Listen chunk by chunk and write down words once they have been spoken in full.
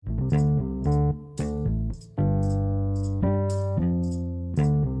Welcome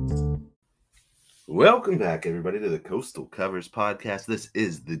back, everybody, to the Coastal Covers podcast. This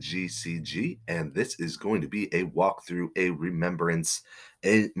is the GCG, and this is going to be a walkthrough, a remembrance,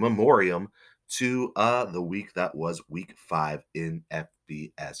 a memoriam to the week that was week 5 in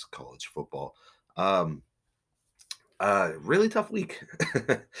FBS college football. Really tough week.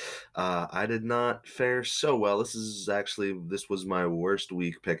 I did not fare so well. This was my worst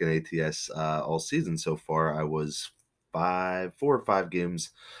week picking ATS all season so far. I was 4 or 5 games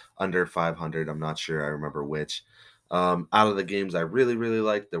under 500. I'm not sure. I remember which. Out of the games I really, really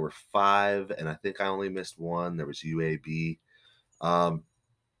liked, there were 5, and I think I only missed one. There was UAB. Um,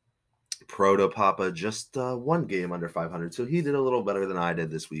 Proto Papa just 1 game under 500, so he did a little better than I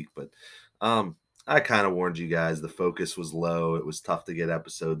did this week. But I kind of warned you guys. The focus was low. It was tough to get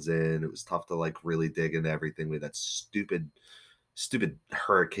episodes in. It was tough to really dig into everything with that stupid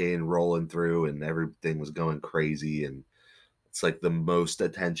hurricane rolling through, and everything was going crazy. And it's like the most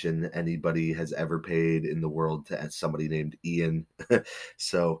attention anybody has ever paid in the world to somebody named Ian.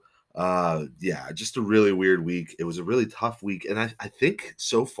 So yeah, just a really weird week. It was a really tough week, and I think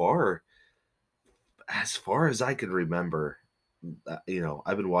so far, as far as I can remember,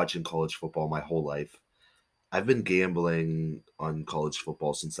 I've been watching college football my whole life. I've been gambling on college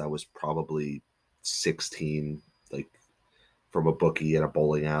football since I was probably 16, like from a bookie at a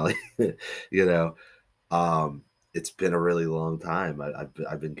bowling alley. you know, um, it's been a really long time.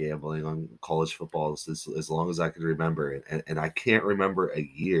 I've been gambling on college football since as long as I can remember, and I can't remember a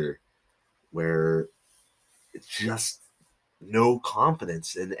year where it's just no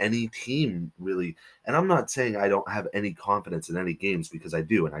confidence in any team really. And I'm not saying I don't have any confidence in any games, because I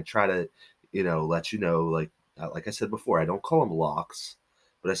do, and I try to let you know, like I said before, I don't call them locks,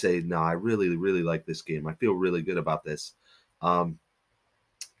 but I say, no, I really, really like this game. I feel really good about this. um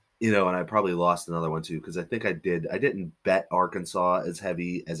and I probably lost another one too, because I didn't bet Arkansas as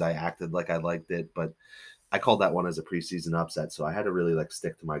heavy as I acted like I liked it, but I called that one as a preseason upset, so I had to really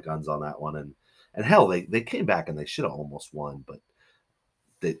stick to my guns on that one. And hell, they came back and they should have almost won, but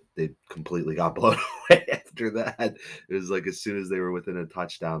they completely got blown away after that. It was like as soon as they were within a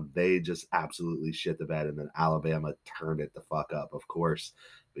touchdown, they just absolutely shit the bed, and then Alabama turned it the fuck up, of course,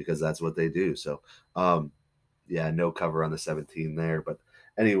 because that's what they do. So, yeah, no cover on the 17 there. But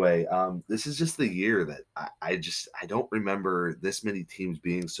anyway, this is just the year that I don't remember this many teams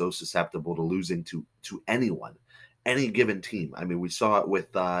being so susceptible to losing to anyone, any given team. I mean, we saw it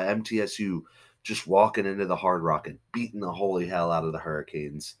with MTSU just walking into the Hard Rock and beating the holy hell out of the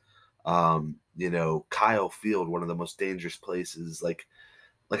Hurricanes. Kyle Field, one of the most dangerous places. Like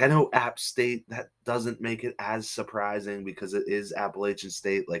I know App State, that doesn't make it as surprising because it is Appalachian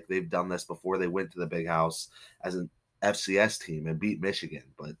State. Like they've done this before. They went to the Big House as an FCS team and beat Michigan.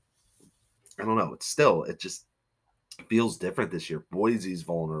 But I don't know. It just feels different this year. Boise's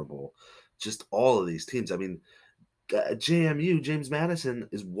vulnerable. Just all of these teams. I mean, JMU, James Madison,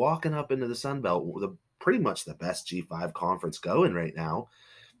 is walking up into the Sun Belt with pretty much the best G5 conference going right now,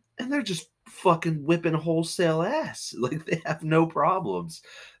 and they're just fucking whipping wholesale ass. Like they have no problems.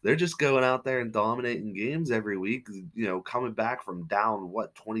 They're just going out there and dominating games every week. Coming back from down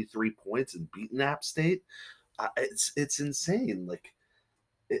 23 points and beating App State. It's insane.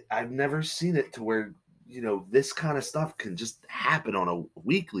 I've never seen it to where this kind of stuff can just happen on a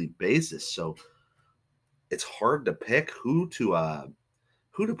weekly basis. So it's hard to pick who to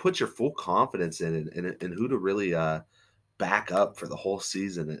put your full confidence in, and who to really back up for the whole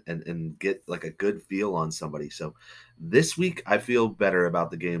season, and get like a good feel on somebody. So this week I feel better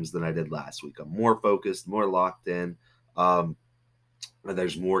about the games than I did last week. I'm more focused, more locked in. And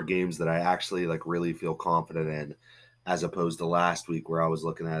there's more games that I actually really feel confident in, as opposed to last week where I was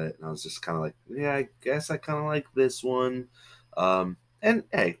looking at it and I was just kind of like, yeah, I guess I kind of like this one. And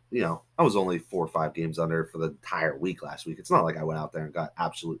hey, I was only 4 or 5 games under for the entire week last week. It's not like I went out there and got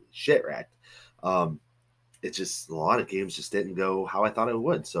absolutely shit wrecked. It's just a lot of games just didn't go how I thought it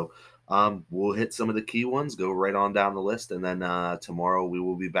would. So we'll hit some of the key ones, go right on down the list, and then tomorrow we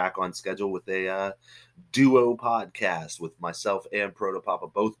will be back on schedule with a duo podcast with myself and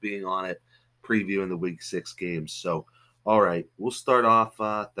Protopapa both being on it, previewing the week 6 games. So, all right, we'll start off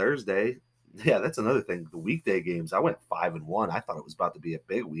Thursday. Yeah, that's another thing. The weekday games, I went 5-1. I thought it was about to be a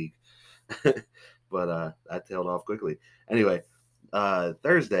big week, but that tailed off quickly. Anyway,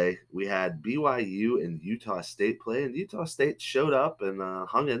 Thursday we had BYU and Utah State play, and Utah State showed up and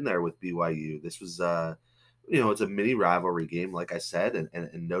hung in there with BYU. This was, it's a mini rivalry game, like I said,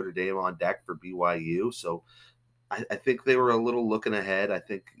 and Notre Dame on deck for BYU. So I think they were a little looking ahead. I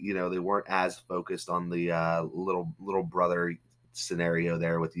think they weren't as focused on the little brother scenario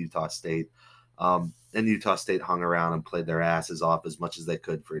there with Utah State. And Utah State hung around and played their asses off as much as they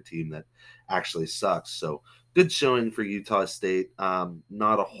could for a team that actually sucks. So good showing for Utah State.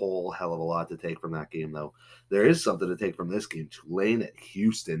 Not a whole hell of a lot to take from that game, though. There is something to take from this game. Tulane at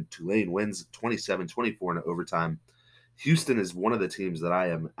Houston. Tulane wins 27-24 in overtime. Houston is one of the teams that I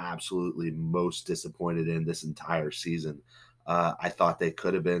am absolutely most disappointed in this entire season. I thought they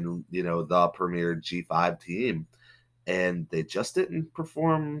could have been, the premier G5 team, and they just didn't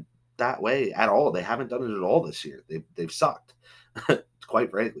perform that way at all. They haven't done it at all this year. They've sucked.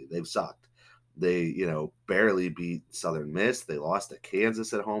 Quite frankly, they've sucked. They, barely beat Southern Miss. They lost to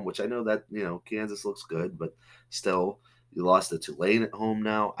Kansas at home, which I know that, Kansas looks good, but still, you lost to Tulane at home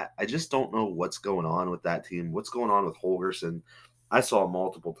now. I just don't know what's going on with that team. What's going on with Holgerson? I saw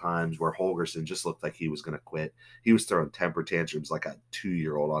multiple times where Holgerson just looked like he was going to quit. He was throwing temper tantrums like a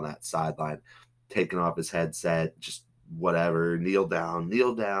 2-year-old on that sideline, taking off his headset, just whatever, kneel down.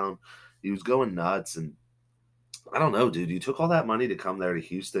 He was going nuts. And I don't know, dude, you took all that money to come there to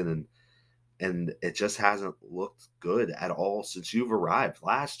Houston, and it just hasn't looked good at all since you've arrived.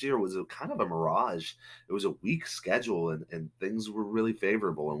 Last year was a kind of a mirage. It was a weak schedule, and things were really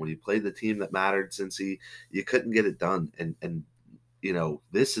favorable. And when you played the team that mattered, Cincy, you couldn't get it done. And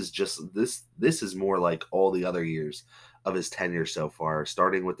this is just this is more like all the other years of his tenure so far,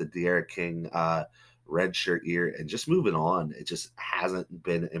 starting with the De'Ara King redshirt year and just moving on. It just hasn't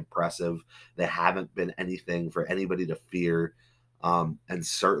been impressive. They haven't been anything for anybody to fear. And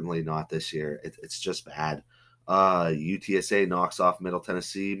certainly not this year. It's just bad. UTSA knocks off Middle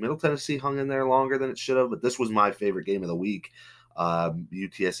Tennessee. Middle Tennessee hung in there longer than it should have, but this was my favorite game of the week.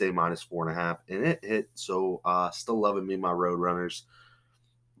 UTSA minus 4.5, and it hit. So still loving me my Roadrunners.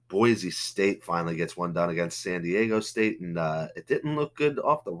 Boise State finally gets one done against San Diego State, and it didn't look good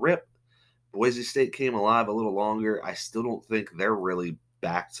off the rip. Boise State came alive a little longer. I still don't think they're really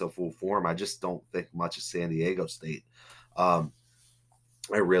back to full form. I just don't think much of San Diego State.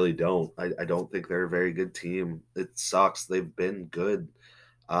 I really don't. I don't think they're a very good team. It sucks. They've been good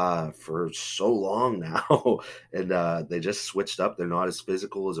for so long now, and they just switched up. They're not as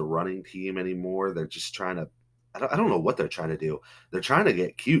physical as a running team anymore. They're just trying to. I don't know what they're trying to do. They're trying to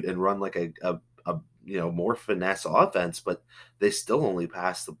get cute and run like a more finesse offense, but they still only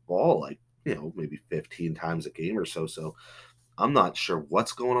pass the ball like maybe 15 times a game or so. So I'm not sure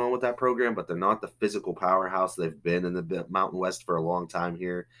what's going on with that program, but they're not the physical powerhouse they've been in the Mountain West for a long time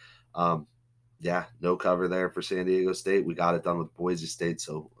here. Yeah, no cover there for San Diego State. We got it done with Boise State,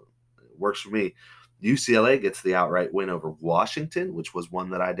 so it works for me. UCLA gets the outright win over Washington, which was one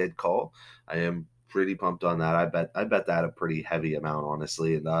that I did call. I am pretty pumped on that. I bet that a pretty heavy amount,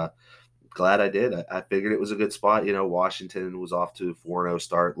 honestly, and glad I did. I figured it was a good spot. Washington was off to a 4-0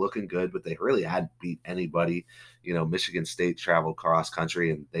 start, looking good, but they really hadn't beat anybody. Michigan State traveled cross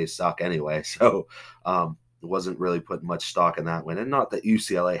country, and they suck anyway. So wasn't really putting much stock in that win. And not that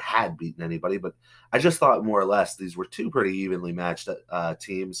UCLA had beaten anybody, but I just thought more or less these were two pretty evenly matched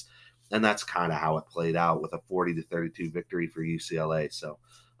teams, and that's kind of how it played out with a 40-32 victory for UCLA. So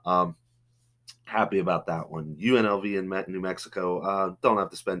happy about that one. UNLV in New Mexico. Don't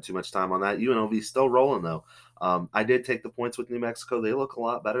have to spend too much time on that. UNLV still rolling, though. I did take the points with New Mexico. They look a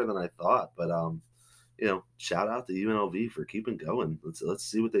lot better than I thought. But, shout out to UNLV for keeping going. Let's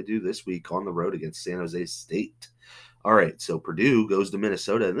see what they do this week on the road against San Jose State. All right, so Purdue goes to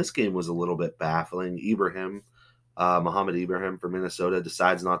Minnesota, and this game was a little bit baffling. Muhammad Ibrahim for Minnesota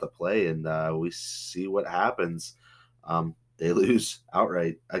decides not to play, and we see what happens. They lose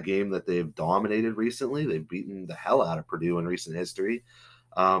outright, a game that they've dominated recently. They've beaten the hell out of Purdue in recent history.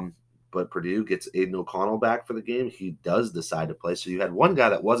 But Purdue gets Aiden O'Connell back for the game. He does decide to play. So you had one guy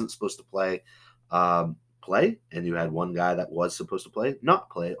that wasn't supposed to play, and you had one guy that was supposed to play, not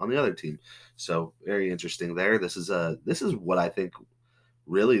play on the other team. So very interesting there. This is what I think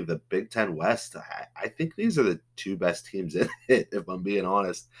really the Big Ten West. I think these are the two best teams in it, if I'm being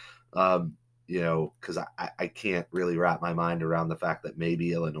honest. Because I can't really wrap my mind around the fact that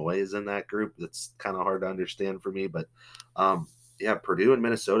maybe Illinois is in that group. That's kind of hard to understand for me. But, Purdue and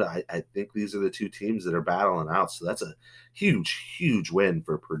Minnesota, I think these are the two teams that are battling out. So that's a huge, huge win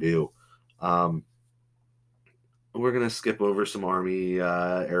for Purdue. We're going to skip over some Army,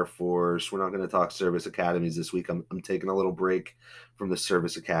 Air Force. We're not going to talk service academies this week. I'm taking a little break from the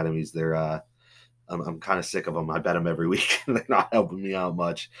service academies. They're I'm kind of sick of them. I bet them every week. They're not helping me out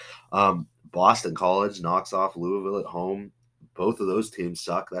much. Boston College knocks off Louisville at home. Both of those teams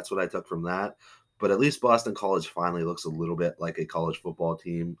suck. That's what I took from that. But at least Boston College finally looks a little bit like a college football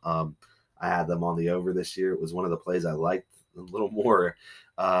team. I had them on the over this year. It was one of the plays I liked a little more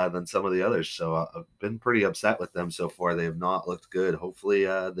than some of the others. So I've been pretty upset with them so far. They have not looked good. Hopefully,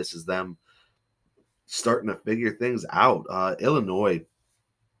 this is them starting to figure things out. Illinois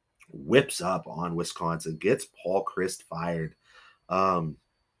whips up on Wisconsin, gets Paul Christ fired. Um,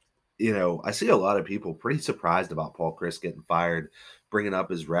 I see a lot of people pretty surprised about Paul Christ getting fired, bringing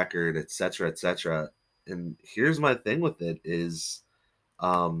up his record, et cetera, et cetera. And here's my thing with it is,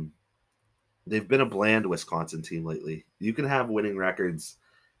 um, they've been a bland Wisconsin team lately. You can have winning records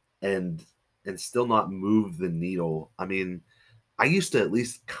and still not move the needle. I mean, I used to at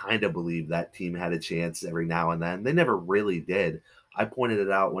least kind of believe that team had a chance every now and then. They never really did. I pointed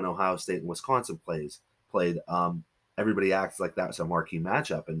it out when Ohio State and Wisconsin played. Everybody acts like that's a marquee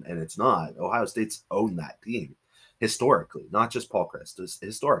matchup, and it's not. Ohio State's owned that team historically, not just Paul Christ,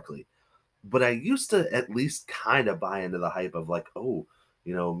 historically. But I used to at least kind of buy into the hype of like, oh,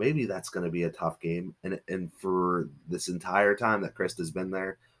 maybe that's going to be a tough game. And for this entire time that Christ has been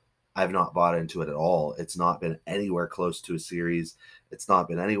there, I've not bought into it at all. It's not been anywhere close to a series. It's not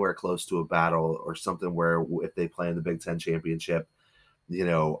been anywhere close to a battle or something where if they play in the Big Ten championship,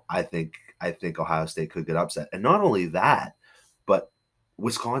 I think Ohio State could get upset. And not only that, but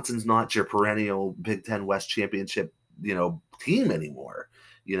Wisconsin's not your perennial Big Ten West championship, team anymore.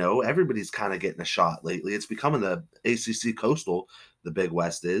 Everybody's kind of getting a shot lately. It's becoming the ACC Coastal, the Big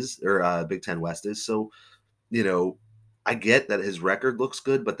West is, or Big Ten West is. So, you know, I get that his record looks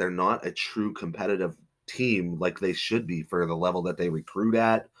good, but they're not a true competitive team like they should be for the level that they recruit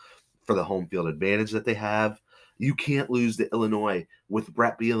at, for the home field advantage that they have. You can't lose to Illinois with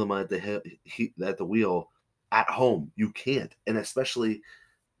Brett Bielema at the wheel at home. You can't, and especially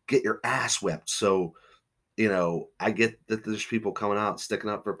get your ass whipped. So, I get that there's people coming out sticking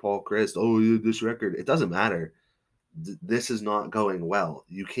up for Paul Christ. Oh, yeah, this record. It doesn't matter. This is not going well.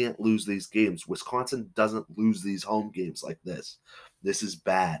 You can't lose these games. Wisconsin doesn't lose these home games like this. This is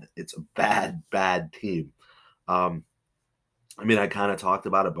bad. It's a bad, bad team. Um, I mean, I kind of talked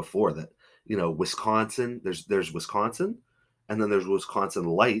about it before that, Wisconsin, there's Wisconsin, and then there's Wisconsin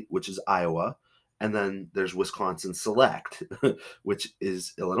Light, which is Iowa, and then there's Wisconsin Select, which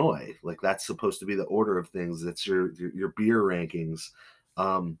is Illinois. Like that's supposed to be the order of things. That's your beer rankings.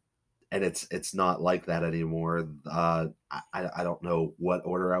 Um, and it's not like that anymore. I don't know what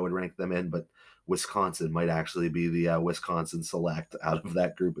order I would rank them in, but Wisconsin might actually be the Wisconsin Select out of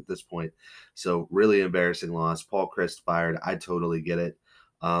that group at this point. So really embarrassing loss. Paul Christ fired. I totally get it.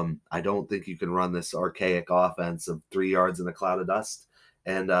 I don't think you can run this archaic offense of 3 yards in a cloud of dust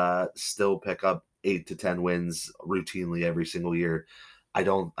and still pick up 8 to 10 wins routinely every single year. I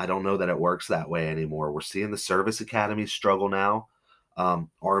don't know that it works that way anymore. We're seeing the service academies struggle now.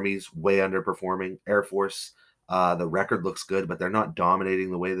 Army's way underperforming. Air Force, the record looks good, but they're not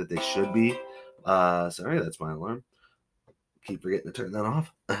dominating the way that they should be. Sorry, that's my alarm. Keep forgetting to turn that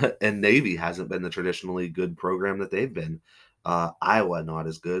off. And Navy hasn't been the traditionally good program that they've been. Iowa not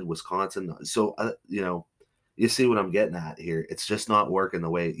as good. Wisconsin. So you see what I'm getting at here. It's just not working the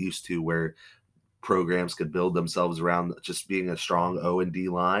way it used to, where programs could build themselves around just being a strong O and D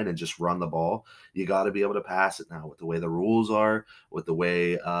line and just run the ball. You got to be able to pass it now with the way the rules are, with the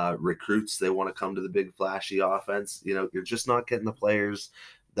way recruits they want to come to the big flashy offense. You're just not getting the players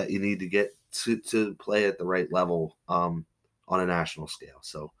that you need to get to play at the right level on a national scale.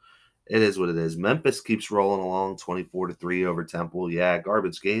 So it is what it is. Memphis keeps rolling along 24-3 over Temple. Yeah,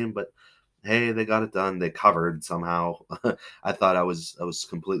 garbage game, but hey, they got it done. They covered somehow. I thought I was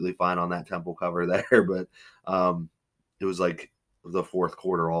completely fine on that Temple cover there, but it was like the fourth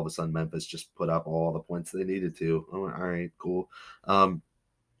quarter. All of a sudden, Memphis just put up all the points they needed to. Oh, all right, cool.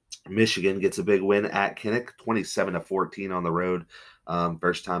 Michigan gets a big win at Kinnick, 27-14 on the road.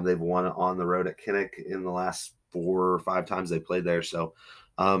 First time they've won on the road at Kinnick in the last 4 or 5 times they played there. So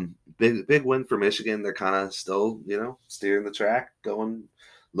big win for Michigan. They're kind of still, steering the track,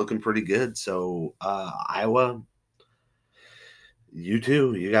 looking pretty good. So Iowa, you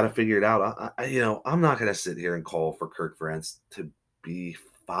too. You got to figure it out. I'm not going to sit here and call for Kirk Ferentz to be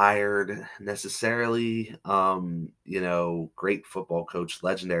fired necessarily. Great football coach,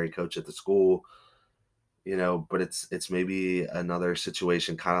 legendary coach at the school. But it's maybe another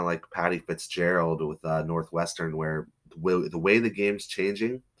situation, kind of like Patty Fitzgerald with Northwestern, where the way the game's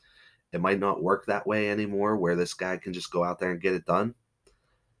changing, it might not work that way anymore, where this guy can just go out there and get it done.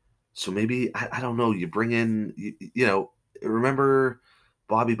 So maybe, I don't know, you bring in, remember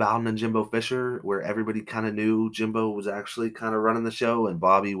Bobby Bowden and Jimbo Fisher, where everybody kind of knew Jimbo was actually kind of running the show and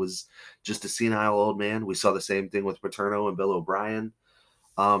Bobby was just a senile old man. We saw the same thing with Paterno and Bill O'Brien.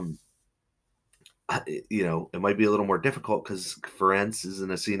 It might be a little more difficult because Ferentz isn't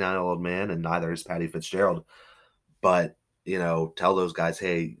a senile old man and neither is Patty Fitzgerald. But tell those guys,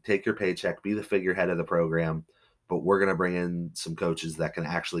 hey, take your paycheck, be the figurehead of the program, but we're going to bring in some coaches that can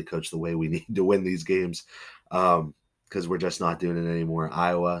actually coach the way we need to win these games. Because we're just not doing it anymore.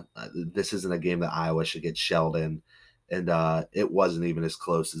 Iowa, this isn't a game that Iowa should get shelled in. And it wasn't even as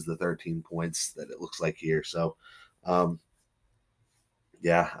close as the 13 points that it looks like here. So, um,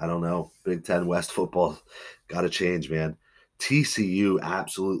 yeah, I don't know. Big Ten West football got to change, man. TCU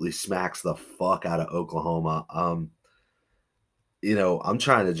absolutely smacks the fuck out of Oklahoma. I'm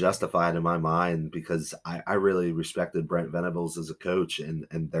trying to justify it in my mind because I really respected Brent Venables as a coach, and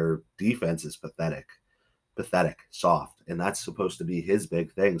their defense is pathetic, soft, and that's supposed to be his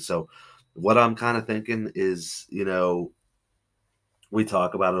big thing. So, what I'm kind of thinking is, we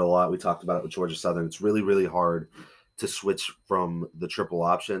talk about it a lot. We talked about it with Georgia Southern. It's really, really hard to switch from the triple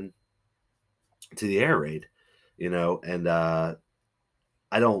option to the air raid, and I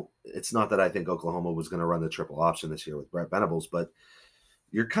don't. It's not that I think Oklahoma was going to run the triple option this year with Brent Venables, but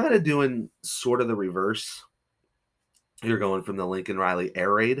you're kind of doing sort of the reverse. You're going from the Lincoln Riley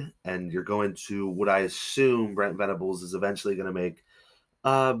air raid, and you're going to what I assume Brent Venables is eventually going to make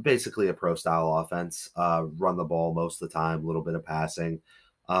basically a pro style offense. Run the ball most of the time, a little bit of passing.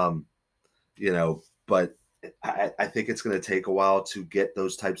 Um, but I think it's going to take a while to get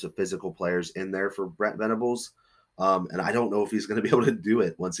those types of physical players in there for Brent Venables. And I don't know if he's going to be able to do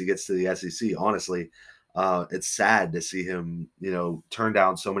it once he gets to the SEC. Honestly, it's sad to see him, turn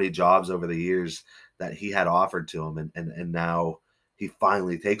down so many jobs over the years that he had offered to him, and now he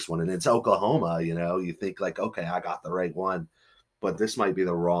finally takes one, and it's Oklahoma. You think like, okay, I got the right one, but this might be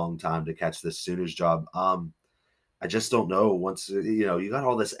the wrong time to catch this Sooners job. I just don't know. Once you got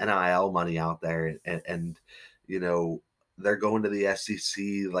all this NIL money out there, and you know they're going to the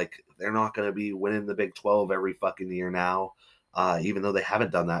SEC, like they're not going to be winning the Big 12 every fucking year now, even though they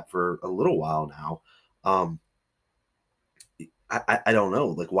haven't done that for a little while now. Um, I don't know.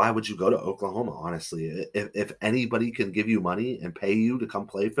 Like, why would you go to Oklahoma? Honestly, if anybody can give you money and pay you to come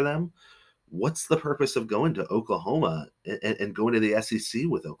play for them, what's the purpose of going to Oklahoma and going to the SEC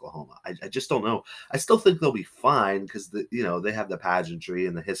with Oklahoma? I just don't know. I still think they'll be fine because they have the pageantry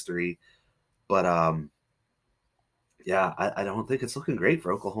and the history, but yeah, I don't think it's looking great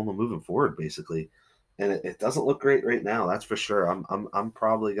for Oklahoma moving forward, basically, and it doesn't look great right now. That's for sure. I'm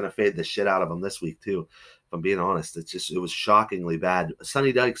probably gonna fade the shit out of them this week too. If I'm being honest, it was shockingly bad.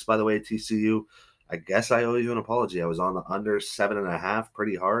 Sonny Dykes, by the way, TCU. I guess I owe you an apology. I was on the under 7.5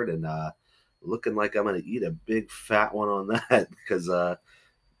 pretty hard, and looking like I'm gonna eat a big fat one on that because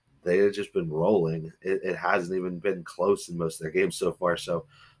they have just been rolling. It hasn't even been close in most of their games so far. So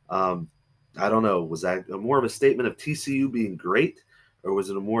um, I don't know. Was that more of a statement of TCU being great, or was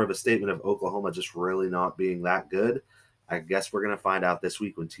it more of a statement of Oklahoma just really not being that good? I guess we're going to find out this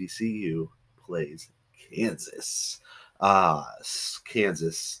week when TCU plays Kansas.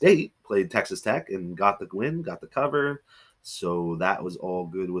 Kansas State played Texas Tech and got the win, got the cover. So that was all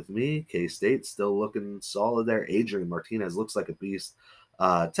good with me. K State still looking solid there. Adrian Martinez looks like a beast.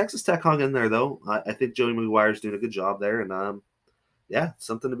 Texas Tech hung in there though. I think Joey McGuire's doing a good job there, and yeah,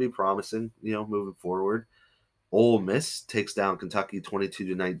 something to be promising, moving forward. Ole Miss takes down Kentucky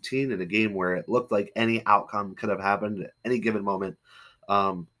 22-19 in a game where it looked like any outcome could have happened at any given moment.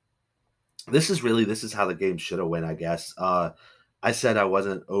 Um, this is how the game should have went, I guess. I said I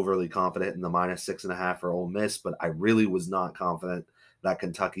wasn't overly confident in the -6.5 for Ole Miss, but I really was not confident that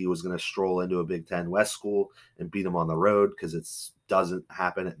Kentucky was going to stroll into a Big Ten West school and beat them on the road because it doesn't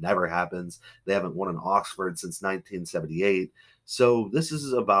happen. It never happens. They haven't won in Oxford since 1978. So this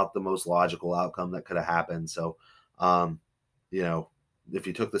is about the most logical outcome that could have happened. So, um, you know, if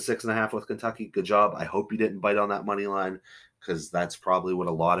you took the 6.5 with Kentucky, good job. I hope you didn't bite on that money line because that's probably what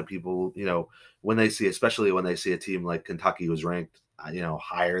a lot of people, when they see, especially when they see a team like Kentucky was ranked,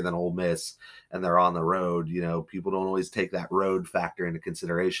 higher than Ole Miss and they're on the road, people don't always take that road factor into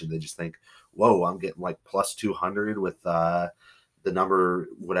consideration. They just think, whoa, I'm getting like plus 200 with the number,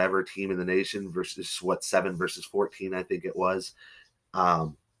 whatever team in the nation versus 7 versus 14, I think it was.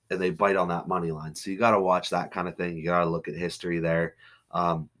 And they bite on that money line. So you got to watch that kind of thing. You got to look at history there.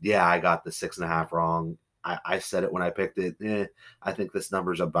 Yeah, I got the 6.5 wrong. I said it when I picked it. I think this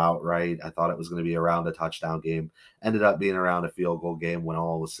number's about right. I thought it was going to be around a touchdown game. Ended up being around a field goal game when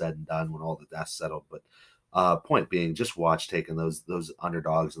all was said and done, when all the dust settled. But point being, just watch taking those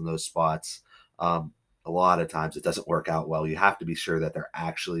underdogs in those spots. A lot of times it doesn't work out well. You have to be sure that they're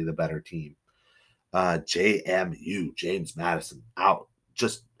actually the better team. JMU, James Madison,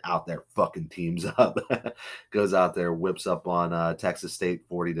 just out there fucking teams up. Goes out there, whips up on Texas State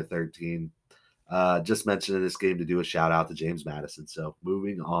 40-13. Just mentioning this game to do a shout out to James Madison. So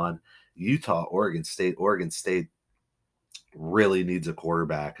moving on, Utah, Oregon State. Oregon State really needs a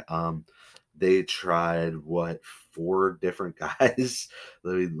quarterback. They tried what, four different guys.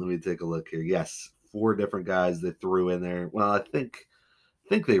 Let me take a look here. Yes, four different guys they threw in there. Well, I think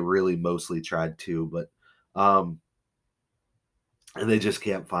they really mostly tried two, but um, and they just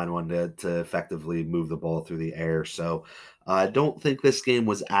can't find one to effectively move the ball through the air. So I don't think this game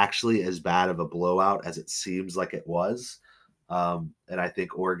was actually as bad of a blowout as it seems like it was. And I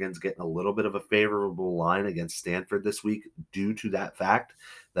think Oregon's getting a little bit of a favorable line against Stanford this week due to that fact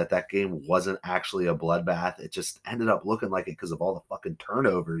that that game wasn't actually a bloodbath. It just ended up looking like it because of all the fucking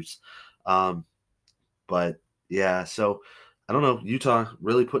turnovers. Um, but yeah, so I don't know. Utah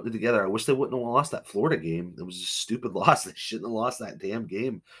really putting it together. I wish they wouldn't have lost that Florida game. It was a stupid loss. They shouldn't have lost that damn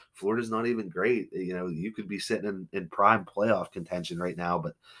game. Florida's not even great. You could be sitting in prime playoff contention right now,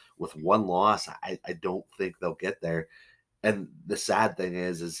 but with one loss, I don't think they'll get there. And the sad thing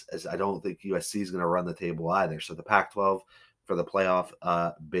is I don't think USC is going to run the table either. So the Pac-12 for the playoff,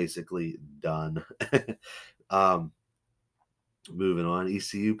 basically done. um, Moving on,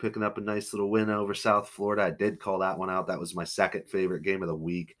 ECU picking up a nice little win over South Florida. I did call that one out. That was my second favorite game of the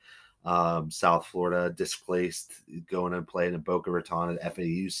week. South Florida displaced going and playing in Boca Raton at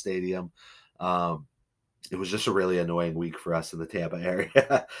FAU Stadium. Um, it was just a really annoying week for us in the Tampa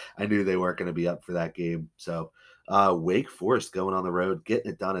area. I knew they weren't going to be up for that game. So Wake Forest going on the road,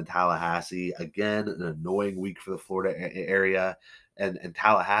 getting it done in Tallahassee. Again, an annoying week for the Florida area. And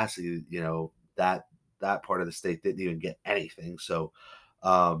Tallahassee, that part of the state didn't even get anything. So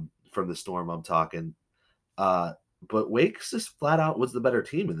from the Storm, I'm talking. Uh, but Wake's just flat out was the better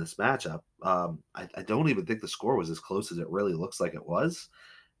team in this matchup. I don't even think the score was as close as it really looks like it was.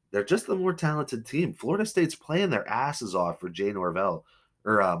 They're just the more talented team. Florida State's playing their asses off for Jay Norvell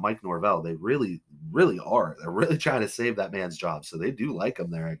or Mike Norvell. They really, really are. They're really trying to save that man's job. So they do like him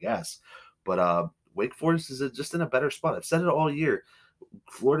there, I guess. But Wake Forest is just in a better spot. I've said it all year.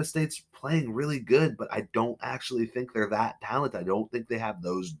 Florida State's playing really good, but I don't actually think they're that talented. I don't think they have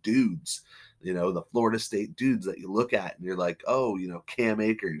those dudes, the Florida State dudes that you look at and you're like, oh, Cam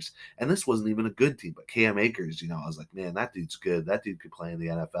Akers. And this wasn't even a good team, but Cam Akers, I was like, man, that dude's good. That dude could play in the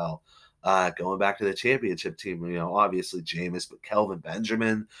NFL. Going back to the championship team, obviously Jameis, but Kelvin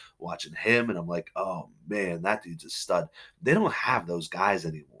Benjamin, watching him, and I'm like, oh man, that dude's a stud. They don't have those guys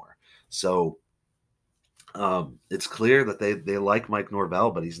anymore. So it's clear that they like Mike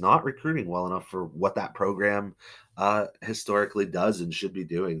Norvell, but he's not recruiting well enough for what that program historically does and should be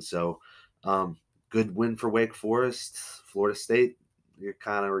doing. So, good win for Wake Forest. Florida State, you're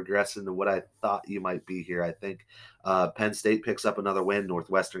kind of regressing to what I thought you might be here. I think Penn State picks up another win.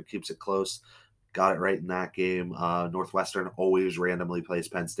 Northwestern keeps it close. Got it right in that game. Northwestern always randomly plays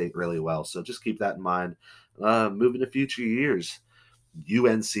Penn State really well. So just keep that in mind. Moving to future years.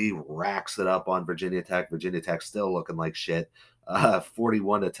 UNC racks it up on Virginia Tech. Virginia Tech still looking like shit.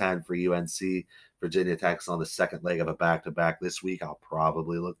 41-10 for UNC. Virginia Tech's on the second leg of a back-to-back this week. I'll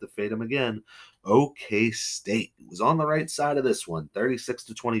probably look to fade them again. OK State was on the right side of this one,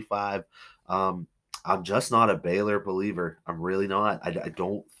 36-25. I'm just not a Baylor believer. I'm really not. I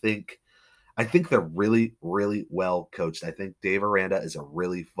don't think. I think they're really, really well coached. I think Dave Aranda is a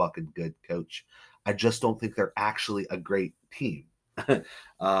really fucking good coach. I just don't think they're actually a great team.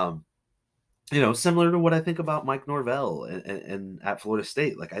 um, similar to what I think about Mike Norvell and at Florida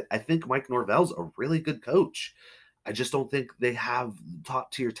State. Like, I think Mike Norvell's a really good coach. I just don't think they have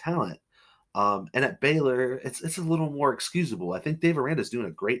top tier talent. And at Baylor, it's a little more excusable. I think Dave Aranda's doing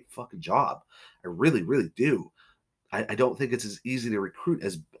a great fucking job. I really, really do. I don't think it's as easy to recruit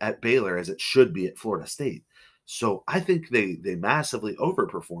as at Baylor as it should be at Florida State. So I think they massively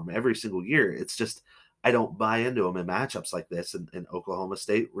overperform every single year. It's just I don't buy into them in matchups like this. And Oklahoma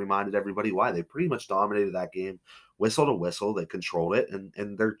State reminded everybody why they pretty much dominated that game, whistle to whistle. They controlled it,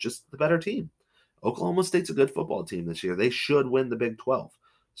 and they're just the better team. Oklahoma State's a good football team this year. They should win the Big 12.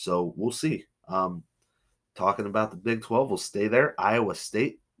 So we'll see. Talking about the Big 12, we'll stay there. Iowa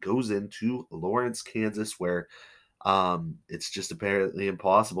State goes into Lawrence, Kansas, where it's just apparently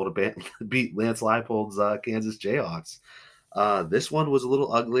impossible to beat Lance Leipold's Kansas Jayhawks. This one was a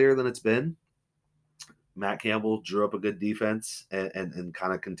little uglier than it's been. Matt Campbell drew up a good defense and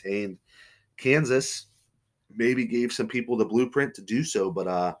kind of contained Kansas. Maybe gave some people the blueprint to do so,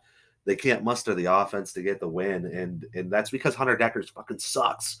 but they can't muster the offense to get the win, and that's because Hunter Deckers fucking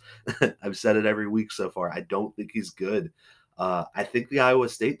sucks. I've said it every week so far. I don't think he's good. I think the Iowa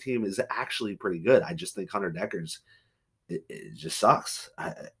State team is actually pretty good. I just think Hunter Deckers, it just sucks.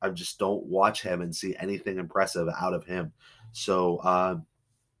 I just don't watch him and see anything impressive out of him. So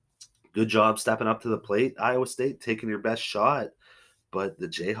good job stepping up to the plate, Iowa State, taking your best shot. But the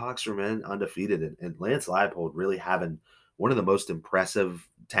Jayhawks remain undefeated, and Lance Leipold really having one of the most impressive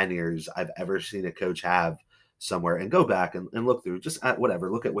tenures I've ever seen a coach have somewhere. And go back and look through just at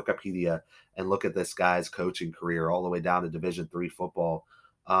whatever, look at Wikipedia and look at this guy's coaching career all the way down to Division 3 football.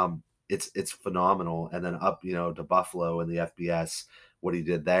 It's phenomenal. And then up, to Buffalo and the FBS, what he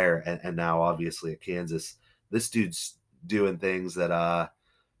did there, and now obviously at Kansas. This dude's doing things that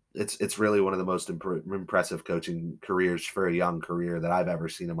it's really one of the most impressive coaching careers for a young career that I've ever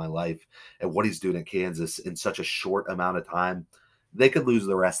seen in my life. And what he's doing at Kansas in such a short amount of time, they could lose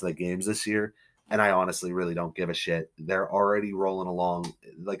the rest of the games this year. And I honestly really don't give a shit. They're already rolling along.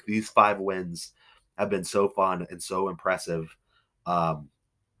 Like these 5 wins have been so fun and so impressive. Um,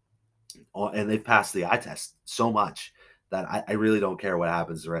 and they've passed the eye test so much that I really don't care what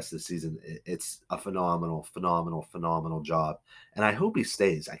happens the rest of the season. It's a phenomenal, phenomenal, phenomenal job, and I hope he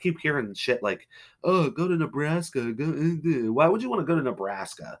stays. I keep hearing shit like, "Oh, go to Nebraska." Why would you want to go to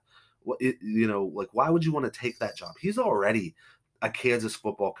Nebraska? Like why would you want to take that job? He's already a Kansas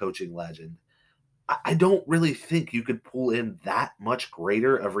football coaching legend. I don't really think you could pull in that much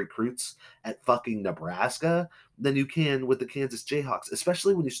greater of recruits at fucking Nebraska than you can with the Kansas Jayhawks,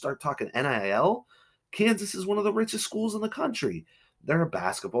 especially when you start talking NIL. Kansas is one of the richest schools in the country. They're a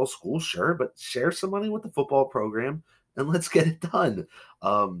basketball school, sure, but share some money with the football program and let's get it done.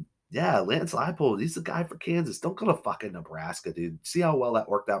 Yeah, Lance Leipold, he's the guy for Kansas. Don't go to fucking Nebraska, dude. See how well that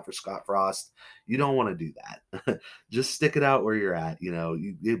worked out for Scott Frost? You don't want to do that. Just stick it out where you're at.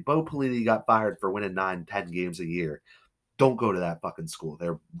 Bo Pelini got fired for winning 9, 10 games a year. Don't go to that fucking school.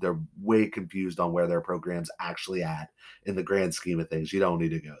 They're way confused on where their program's actually at in the grand scheme of things. You don't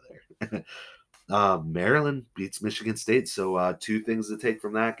need to go there. Maryland beats Michigan State. So 2 things to take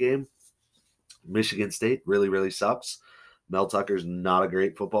from that game. Michigan State really, really sucks. Mel Tucker's not a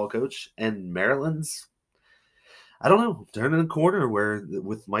great football coach. And Maryland's, I don't know, turning a corner where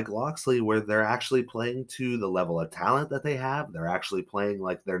with Mike Loxley, where they're actually playing to the level of talent that they have. They're actually playing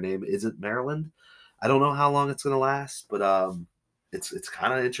like their name isn't Maryland. I don't know how long it's going to last, but it's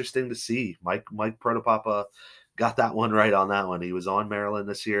kind of interesting to see. Mike Protopapa got that one right on that one. He was on Maryland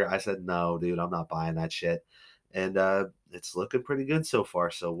this year. I said, no, dude, I'm not buying that shit. And it's looking pretty good so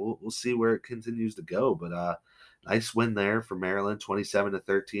far. So we'll see where it continues to go. But nice win there for Maryland,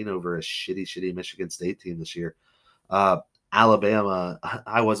 27-13 over a shitty Michigan State team this year. Uh, Alabama,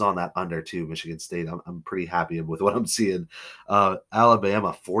 I was on that under too. Michigan State, I'm pretty happy with what I'm seeing.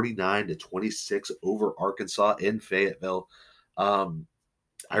 Alabama 49-26 over Arkansas in Fayetteville.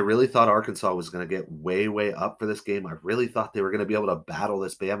 I really thought Arkansas was going to get way, way up for this game. I really thought they were going to be able to battle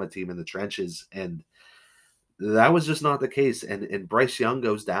this Bama team in the trenches, and that was just not the case. And Bryce Young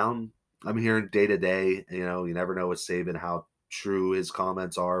goes down. I'm hearing day to day. You never know with Saban how true his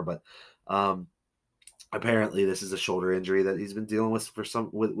comments are, but apparently this is a shoulder injury that he's been dealing with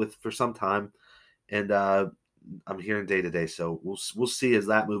for some time, and I'm hearing day to day. So we'll see as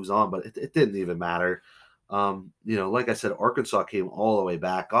that moves on, but it didn't even matter. Like I said, Arkansas came all the way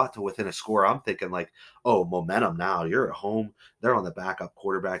back, got to within a score. I'm thinking like, oh, momentum now. You're at home. They're on the backup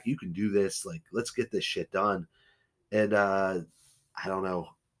quarterback. You can do this. Like, let's get this shit done. And I don't know.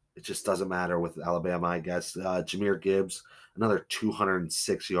 It just doesn't matter with Alabama, I guess. Jahmyr Gibbs, another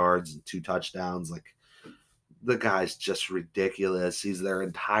 206 yards and 2 touchdowns. Like, the guy's just ridiculous. He's their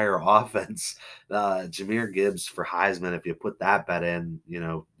entire offense. Jahmyr Gibbs for Heisman, if you put that bet in,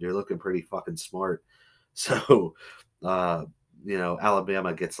 you're looking pretty fucking smart. So,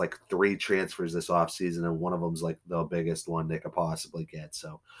 Alabama gets like 3 transfers this offseason, and one of them's like the biggest one they could possibly get.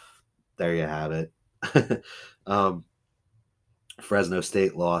 So there you have it. Fresno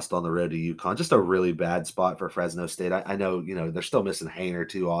State lost on the road to UConn. Just a really bad spot for Fresno State. I know, they're still missing Hainer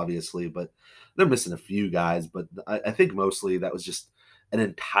too, obviously, but they're missing a few guys. But I think mostly that was just an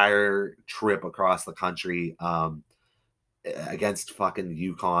entire trip across the country against fucking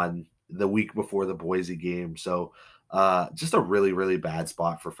UConn the week before the Boise game. So just a really, really bad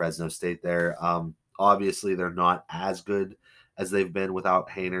spot for Fresno State there. Obviously, they're not as good as they've been without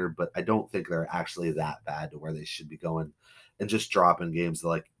Hainer, but I don't think they're actually that bad to where they should be going and just dropping games to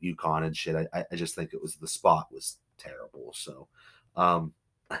like UConn and shit. I just think it was the spot was terrible. So,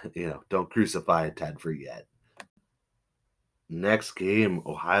 don't crucify a Ted for yet. Next game,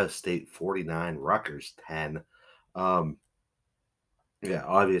 Ohio State 49, Rutgers 10. Yeah,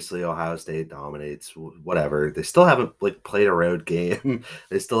 obviously Ohio State dominates. Whatever. They still haven't like played a road game.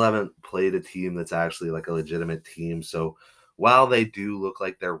 They still haven't played a team that's actually like a legitimate team. So while they do look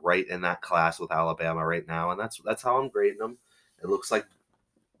like they're right in that class with Alabama right now, and that's how I'm grading them. It looks like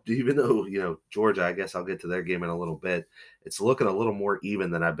even though Georgia, I guess I'll get to their game in a little bit. It's looking a little more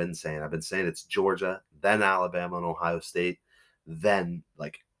even than I've been saying. I've been saying it's Georgia, then Alabama and Ohio State, then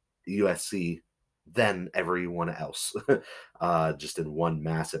like USC, than everyone else, just in one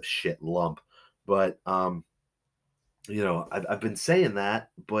massive shit lump. But I've been saying that,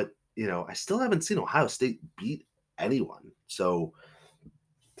 but I still haven't seen Ohio State beat anyone. So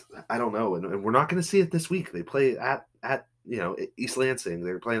I don't know, and we're not going to see it this week. They play at East Lansing.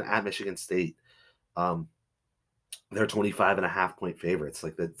 They're playing at Michigan State. Um, they're 25.5 point favorites.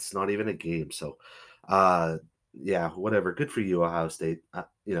 Like, that's not even a game. So, uh, yeah, whatever. Good for you, Ohio State.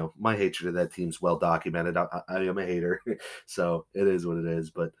 My hatred of that team's well documented. I am a hater, so it is what it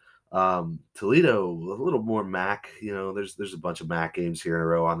is. But Toledo, a little more MAC. There's a bunch of MAC games here in a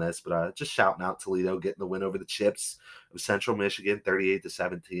row on this, but just shouting out Toledo getting the win over the Chips of Central Michigan,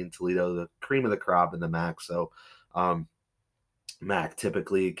 38-17. Toledo, the cream of the crop in the MAC. So, MAC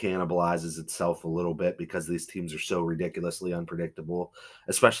typically cannibalizes itself a little bit because these teams are so ridiculously unpredictable,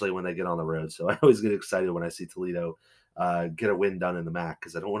 especially when they get on the road. So I always get excited when I see Toledo get a win done in the MAC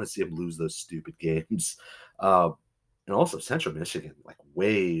because I don't want to see them lose those stupid games. Uh, and also Central Michigan, like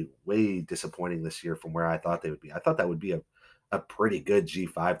way, way disappointing this year from where I thought they would be. I thought that would be a pretty good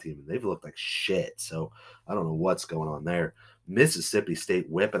G5 team, and they've looked like shit. So I don't know what's going on there. Mississippi State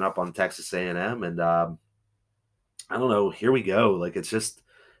whipping up on Texas A&M, and I don't know. Here we go. Like, it's just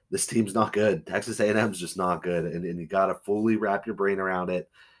this team's not good. Texas A&M's just not good, and you got to fully wrap your brain around it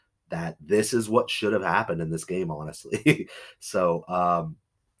that this is what should have happened in this game, honestly. So,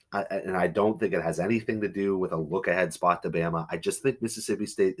 I don't think it has anything to do with a look ahead spot to Bama. I just think Mississippi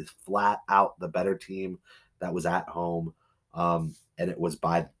State is flat out the better team that was at home, and it was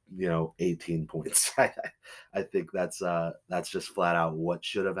by 18 points. I think that's just flat out what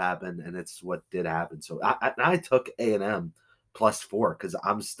should have happened, and it's what did happen. So I took A&M +4 because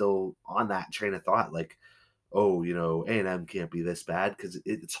I'm still on that train of thought. Like, oh, A&M can't be this bad because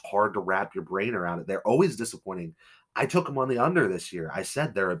it's hard to wrap your brain around it. They're always disappointing. I took them on the under this year. I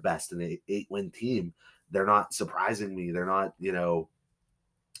said they're at best an 8-win team. They're not surprising me. They're not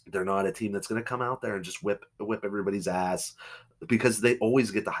a team that's going to come out there and just whip everybody's ass because they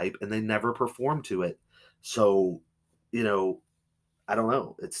always get the hype and they never perform to it. So, you know, I don't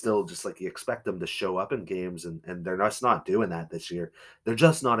know. It's still just like you expect them to show up in games, and they're just not doing that this year. They're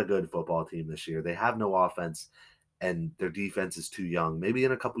just not a good football team this year. They have no offense, and their defense is too young. Maybe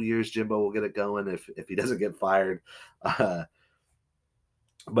in a couple years, Jimbo will get it going if he doesn't get fired. Uh,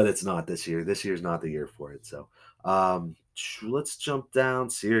 but it's not this year. This year's not the year for it. So let's jump down.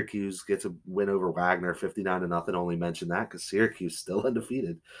 Syracuse gets a win over Wagner, 59-0. Only mention that because Syracuse still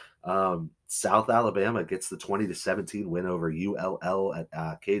undefeated. South Alabama gets the 20-17 win over ULL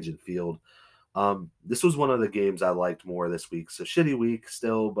at Cajun Field. This was one of the games I liked more this week. So shitty week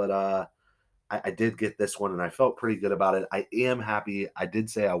still, but I did get this one and I felt pretty good about it. I am happy. I did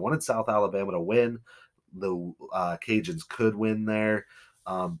say I wanted South Alabama to win. The Cajuns could win there.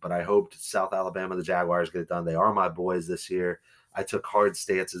 But I hoped South Alabama, the Jaguars, get it done. They are my boys this year. I took hard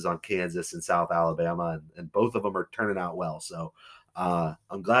stances on Kansas and South Alabama, and both of them are turning out well. So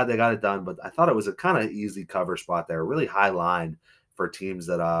I'm glad they got it done. But I thought it was a kind of easy cover spot there, a really high line for teams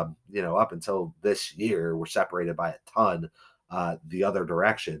that, up until this year were separated by a ton the other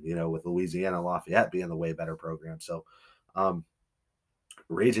direction, with Louisiana and Lafayette being the way better program. So,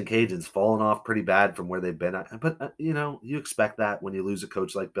 Raging Cajuns fallen off pretty bad from where they've been at, but you expect that when you lose a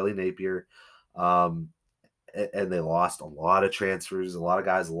coach like Billy Napier, um, and they lost a lot of transfers. A lot of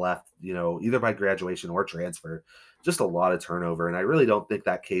guys left, either by graduation or transfer. Just a lot of turnover, and I really don't think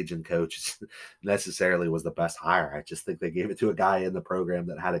that Cajun coach necessarily was the best hire. I just think they gave it to a guy in the program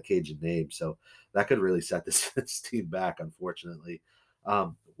that had a Cajun name, so that could really set this team back, unfortunately.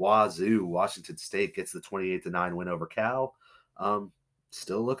 Wazoo, Washington State gets the 28-9 win over Cal.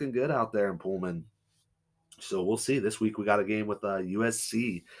 Still looking good out there in Pullman. So we'll see. This week we got a game with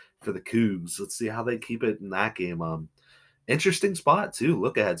USC for the Cougs. Let's see how they keep it in that game. Interesting spot too.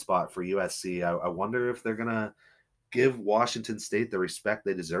 Look ahead spot for USC. I wonder if they're gonna give Washington State the respect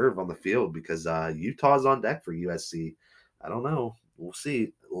they deserve on the field because Utah's on deck for USC. I don't know. We'll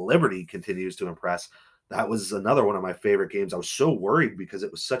see. Liberty continues to impress. That was another one of my favorite games. I was so worried because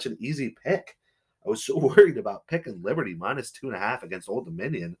it was such an easy pick. I was so worried about picking Liberty -2.5 against Old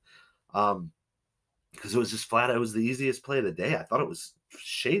Dominion. Because it was just flat. It was the easiest play of the day. I thought it was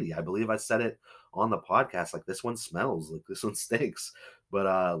shady. I believe I said it on the podcast. Like, this one smells. Like, this one stinks.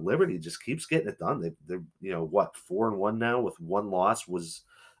 But Liberty just keeps getting it done. They're 4-1 now with one loss was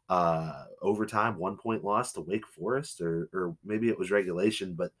overtime, 1 point loss to Wake Forest, or maybe it was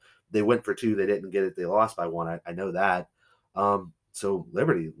regulation, but they went for two. They didn't get it. They lost by one. I know that. So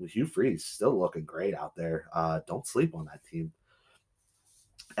Liberty with Hugh Freeze still looking great out there. Don't sleep on that team.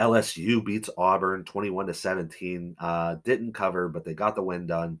 LSU beats Auburn 21-17. Didn't cover, but they got the win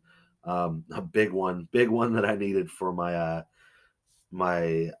done. A big one that I needed for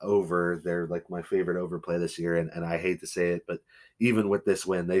my over. They're like my favorite overplay this year, and I hate to say it, but even with this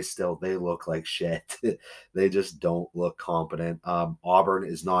win, they look like shit. They just don't look competent. Auburn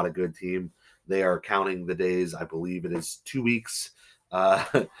is not a good team. They are counting the days. I believe it is 2 weeks uh,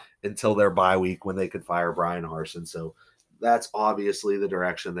 until their bye week when they could fire Brian Harsin. So that's obviously the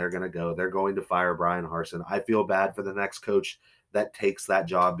direction they're going to go. They're going to fire Brian Harsin. I feel bad for the next coach that takes that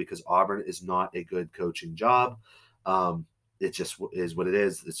job because Auburn is not a good coaching job. Um, it just is what it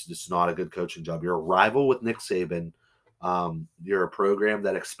is. It's just not a good coaching job. You're a rival with Nick Saban. You're a program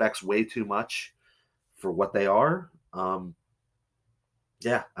that expects way too much for what they are.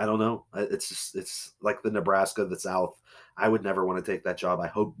 Yeah, I don't know. It's like the Nebraska of the South. I would never want to take that job. I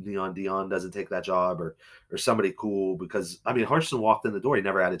hope Neon Dion doesn't take that job or somebody cool because I mean Harsin walked in the door. He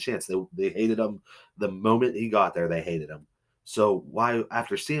never had a chance. They hated him the moment he got there. They hated him. So why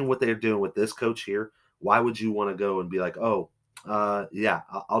after seeing what they're doing with this coach here, why would you want to go and be like, oh, yeah,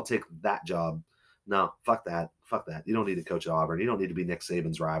 I'll take that job? No, fuck that, fuck that. You don't need to coach at Auburn. You don't need to be Nick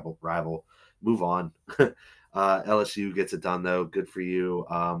Saban's rival. Move on. LSU gets it done though. Good for you,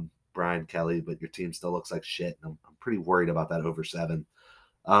 Brian Kelly. But your team still looks like shit. I'm pretty worried about that over 7.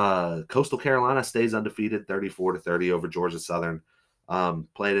 Coastal Carolina stays undefeated, 34-30 over Georgia Southern.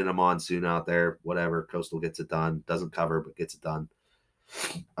 Playing in a monsoon out there. Whatever. Coastal gets it done. Doesn't cover, but gets it done.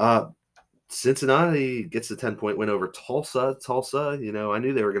 Uh, Cincinnati gets the 10-point win over Tulsa. Tulsa, I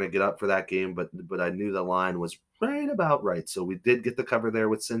knew they were going to get up for that game, but I knew the line was right about right. So we did get the cover there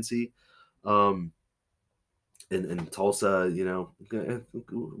with Cincy. In Tulsa,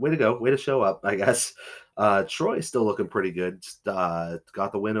 way to go, way to show up, I guess. Troy is still looking pretty good.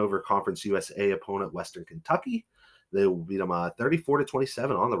 Got the win over Conference USA opponent Western Kentucky. They beat them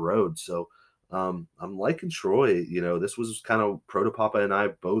 34-27 on the road. So I'm liking Troy. This was kind of Proto Papa and I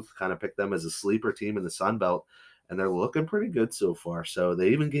both kind of picked them as a sleeper team in the Sun Belt, and they're looking pretty good so far. So they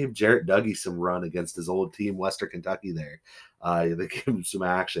even gave Jarrett Dougie some run against his old team, Western Kentucky. They gave him some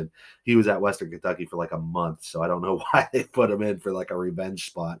action. He was at Western Kentucky for like a month, so I don't know why they put him in for like a revenge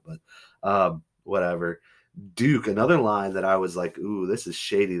spot, but whatever. Duke, another line that I was like, ooh, this is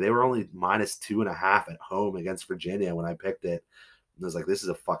shady. They were only -2.5 at home against Virginia when I picked it. And I was like, this is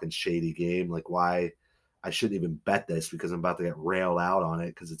a fucking shady game. Like, why? I shouldn't even bet this because I'm about to get railed out on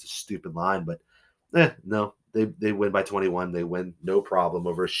it because it's a stupid line. But no, they win by 21. They win no problem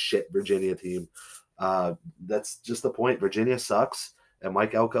over a shit Virginia team. That's just the point. Virginia sucks, and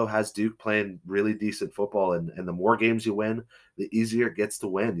Mike Elko has Duke playing really decent football. And the more games you win, the easier it gets to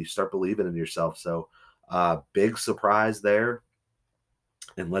win. You start believing in yourself. So big surprise there.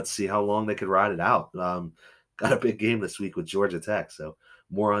 And let's see how long they could ride it out. Got a big game this week with Georgia Tech. So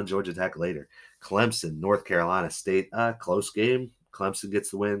more on Georgia Tech later. Clemson, North Carolina State, close game. Clemson gets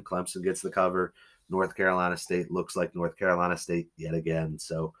the win. Clemson gets the cover. North Carolina State looks like North Carolina State yet again.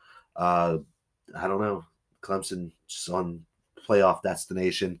 So I don't know. Clemson's on playoff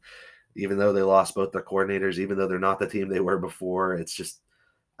destination, even though they lost both their coordinators, even though they're not the team they were before. It's just,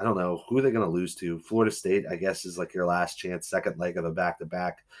 I don't know. Who are they going to lose to? Florida State, I guess, is like your last chance, second leg of a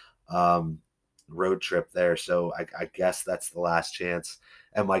back-to-back road trip there. So I guess that's the last chance.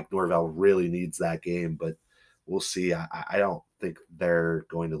 And Mike Norvell really needs that game, but we'll see. I don't think they're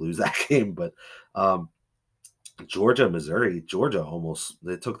going to lose that game, but Georgia, Missouri, Georgia almost,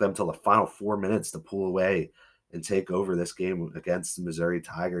 it took them till the final 4 minutes to pull away and take over this game against the Missouri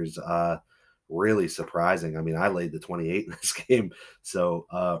Tigers. Really surprising. I mean, I laid the 28 in this game, so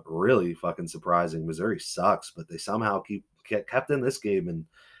really fucking surprising. Missouri sucks, but they somehow kept in this game, and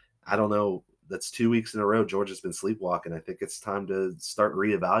I don't know. That's 2 weeks in a row. Georgia's been sleepwalking. I think it's time to start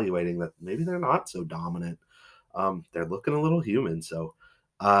reevaluating that maybe they're not so dominant. They're looking a little human. So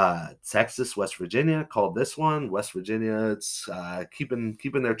Texas, West Virginia called this one. West Virginia, it's keeping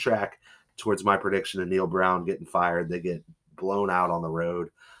their track towards my prediction of Neil Brown getting fired. They get blown out on the road.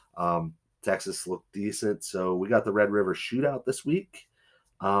 Texas looked decent. So we got the Red River Shootout this week.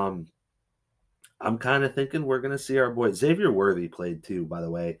 I'm kind of thinking we're going to see our boy Xavier Worthy played too, by the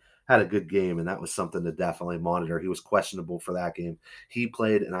way. Had a good game, and that was something to definitely monitor. He was questionable for that game. He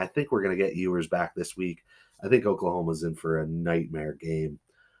played, and I think we're going to get Ewers back this week. I think Oklahoma's in for a nightmare game.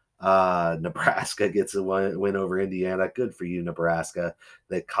 Nebraska gets a win over Indiana. Good for you, Nebraska.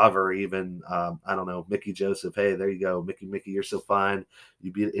 They cover even. I don't know, Mickey Joseph. Hey, there you go. Mickey, you're so fine.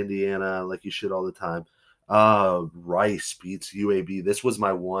 You beat Indiana like you should all the time. Rice beats UAB. This was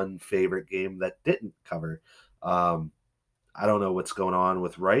my one favorite game that didn't cover. I don't know what's going on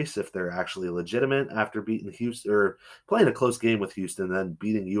with Rice, if they're actually legitimate after beating Houston or playing a close game with Houston, then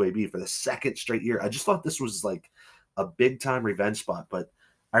beating UAB for the second straight year. I just thought this was like a big time revenge spot, but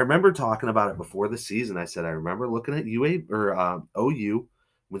I remember talking about it before the season. I said I remember looking at UA or OU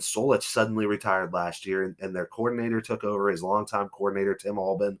when Solich suddenly retired last year, and their coordinator took over, his longtime coordinator Tim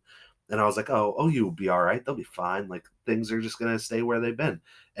Albin, and I was like, "Oh, OU will be all right. They'll be fine. Like things are just gonna stay where they've been."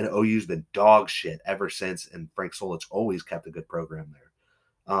 And OU's been dog shit ever since. And Frank Solich always kept a good program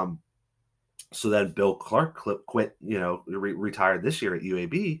there. Um, so then Bill Clark quit, retired this year at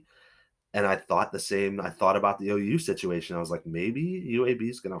UAB, and I thought the same. I thought about the OU situation. I was like, maybe UAB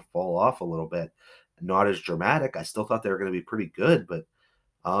is going to fall off a little bit. Not as dramatic. I still thought they were going to be pretty good, but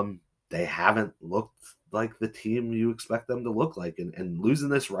um, they haven't looked like the team you expect them to look like. And losing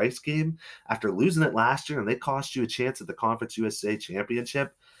this Rice game after losing it last year, and they cost you a chance at the Conference USA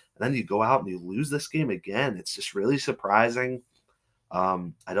championship, and then you go out and you lose this game again. It's just really surprising.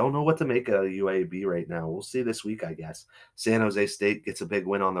 I don't know what to make of UAB right now. We'll see this week, I guess. San Jose State gets a big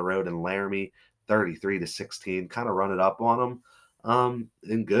win on the road in Laramie, 33-16, kind of run it up on them.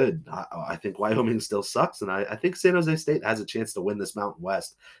 And good. I think Wyoming still sucks, and I think San Jose State has a chance to win this Mountain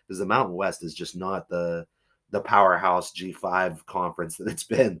West because the Mountain West is just not the powerhouse G5 conference that it's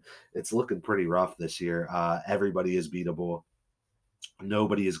been. It's looking pretty rough this year. Everybody is beatable.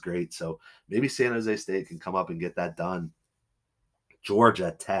 Nobody is great. So maybe San Jose State can come up and get that done.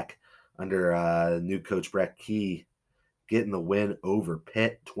 Georgia Tech under new coach Brett Key getting the win over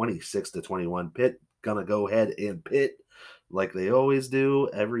Pitt, 26-21. Pitt gonna go ahead and Pitt like they always do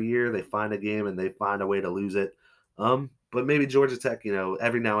every year. They find a game and they find a way to lose it. But maybe Georgia Tech,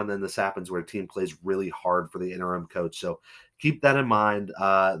 every now and then this happens where a team plays really hard for the interim coach. So keep that in mind.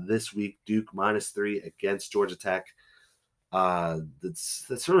 This week, Duke -3 against Georgia Tech.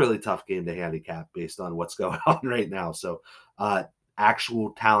 That's a really tough game to handicap based on what's going on right now. So,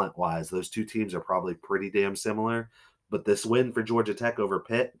 actual talent wise, those two teams are probably pretty damn similar. But this win for Georgia Tech over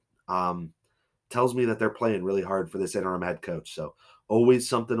Pitt tells me that they're playing really hard for this interim head coach. So, always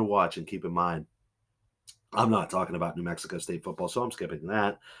something to watch and keep in mind. I'm not talking about New Mexico State football, so I'm skipping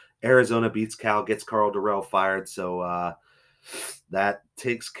that. Arizona beats Cal, gets Carl Durrell fired. So, that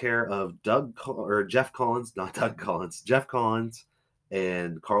takes care of Jeff Collins, not Doug Collins, Jeff Collins,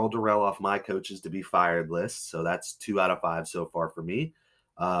 and Carl Durrell off my coaches to be fired list. So that's 2 out of 5 so far for me.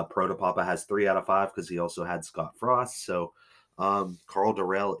 Protopapa has 3 out of 5 because he also had Scott Frost. So Carl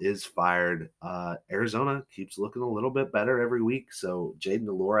Durrell is fired. Arizona keeps looking a little bit better every week. So Jaden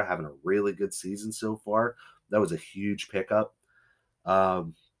Delora having a really good season so far. That was a huge pickup. Yeah,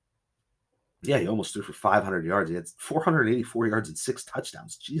 he almost threw for 500 yards. He had 484 yards and 6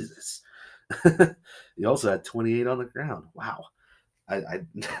 touchdowns. Jesus. He also had 28 on the ground. Wow. I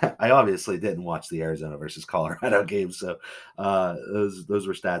I obviously didn't watch the Arizona versus Colorado game, so those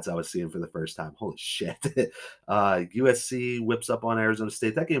were stats I was seeing for the first time. Holy shit! USC whips up on Arizona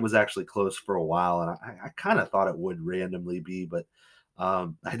State. That game was actually close for a while, and I kind of thought it would randomly be, but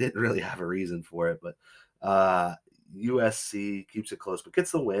I didn't really have a reason for it. But USC keeps it close, but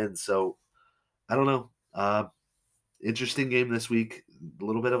gets the win. So I don't know. Interesting game this week. A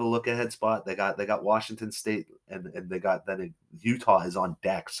little bit of a look ahead spot. They got Washington State and they got then Utah is on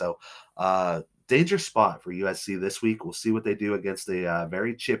deck. So dangerous spot for USC this week. We'll see what they do against a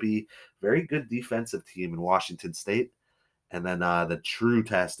very chippy, very good defensive team in Washington State. And then the true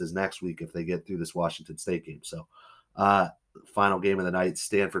test is next week if they get through this Washington State game. So final game of the night,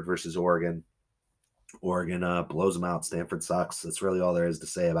 Stanford versus Oregon. Oregon blows them out. Stanford sucks. That's really all there is to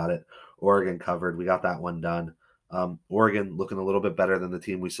say about it. Oregon covered. We got that one done. Oregon looking a little bit better than the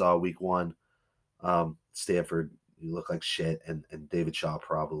team we saw week 1. Stanford, you look like shit, and David Shaw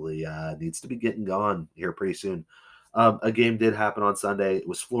probably needs to be getting gone here pretty soon. A game did happen on Sunday. It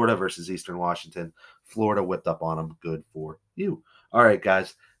was Florida versus Eastern Washington. Florida whipped up on them. Good for you. All right,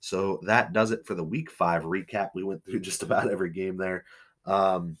 guys. So that does it for the week 5 recap. We went through just about every game there.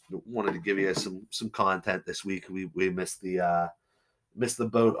 Wanted to give you some content this week. We missed the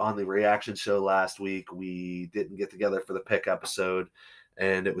boat on the reaction show last week. We didn't get together for the pick episode,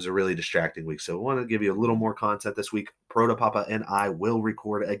 and it was a really distracting week. So I want to give you a little more content this week. Protopapa and I will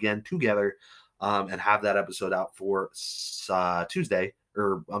record again together and have that episode out for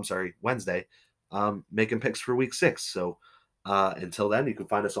Wednesday, making picks for week 6. So until then, you can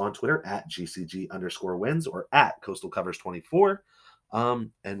find us on Twitter at GCG_wins or at Coastal Covers 24.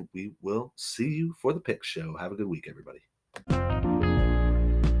 And we will see you for the pick show. Have a good week, everybody.